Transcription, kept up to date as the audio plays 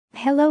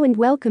Hello and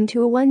welcome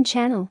to A1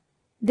 channel.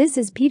 This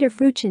is Peter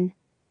Freuchen.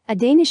 A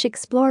Danish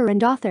explorer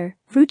and author,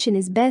 Freuchen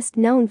is best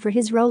known for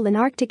his role in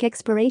Arctic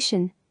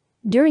exploration.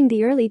 During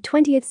the early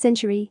 20th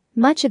century,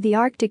 much of the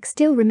Arctic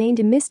still remained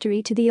a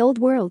mystery to the Old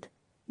World.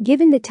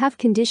 Given the tough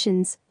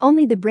conditions,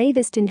 only the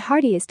bravest and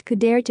hardiest could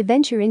dare to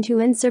venture into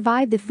and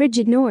survive the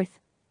frigid north.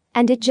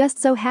 And it just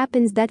so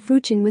happens that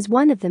Freuchen was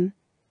one of them.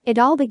 It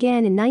all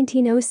began in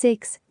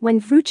 1906, when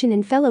Freuchen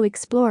and fellow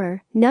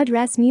explorer, Knud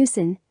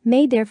Rasmussen,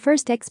 made their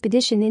first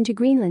expedition into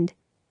Greenland.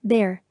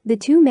 There, the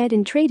two met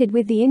and traded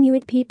with the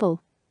Inuit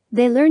people.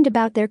 They learned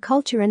about their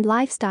culture and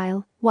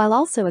lifestyle, while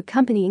also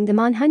accompanying them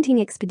on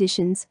hunting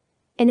expeditions.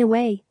 In a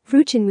way,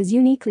 Freuchen was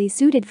uniquely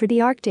suited for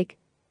the Arctic.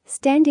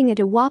 Standing at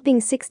a whopping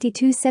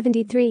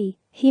 62'73",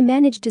 he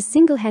managed to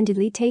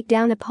single-handedly take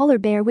down a polar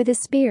bear with a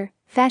spear,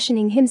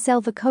 fashioning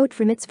himself a coat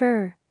from its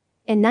fur.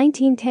 In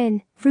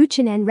 1910,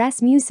 Freuchen and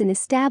Rasmussen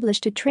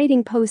established a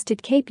trading post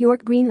at Cape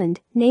York, Greenland,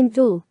 named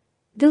Thule.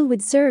 Thule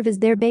would serve as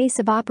their base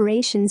of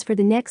operations for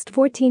the next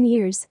 14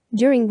 years,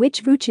 during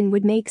which Freuchen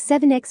would make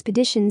 7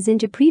 expeditions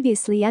into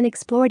previously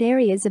unexplored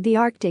areas of the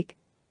Arctic.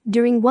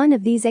 During one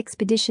of these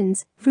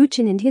expeditions,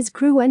 Freuchen and his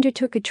crew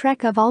undertook a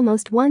trek of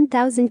almost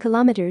 1,000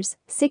 kilometers,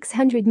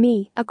 600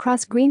 mi,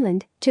 across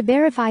Greenland, to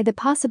verify the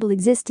possible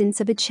existence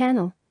of a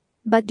channel.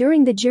 But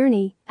during the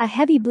journey, a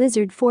heavy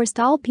blizzard forced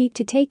all Pete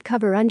to take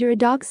cover under a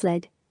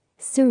dogsled.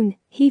 Soon,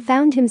 he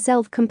found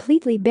himself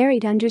completely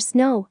buried under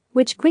snow,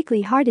 which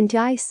quickly hardened to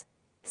ice.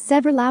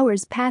 Several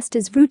hours passed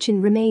as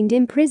Freuchen remained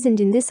imprisoned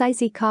in this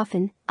icy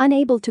coffin,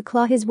 unable to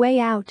claw his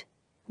way out.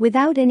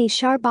 Without any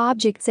sharp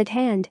objects at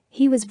hand,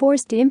 he was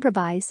forced to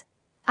improvise.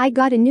 "I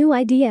got a new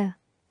idea.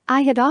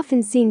 I had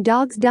often seen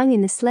dog's dung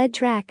in the sled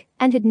track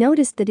and had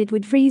noticed that it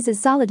would freeze as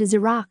solid as a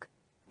rock.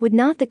 Would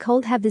not the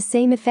cold have the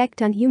same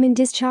effect on human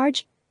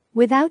discharge?"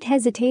 Without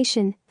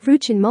hesitation,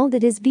 Freuchen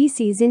molded his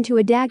feces into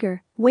a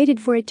dagger, waited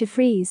for it to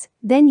freeze,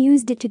 then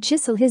used it to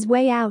chisel his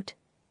way out.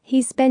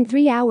 He spent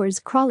 3 hours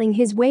crawling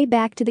his way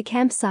back to the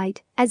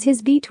campsite, as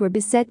his feet were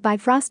beset by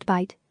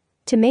frostbite.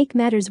 To make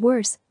matters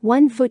worse,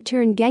 one foot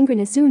turned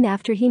gangrenous soon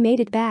after he made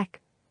it back.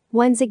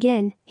 Once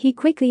again, he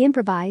quickly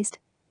improvised.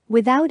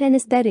 Without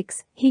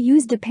anesthetics, he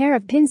used a pair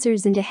of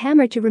pincers and a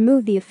hammer to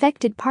remove the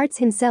affected parts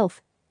himself.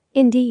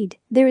 Indeed,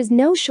 there is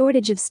no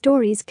shortage of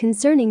stories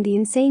concerning the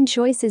insane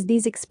choices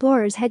these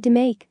explorers had to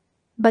make.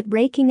 But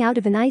breaking out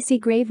of an icy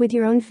grave with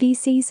your own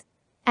feces?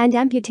 And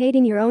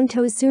amputating your own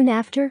toes soon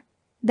after?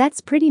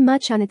 That's pretty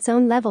much on its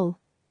own level.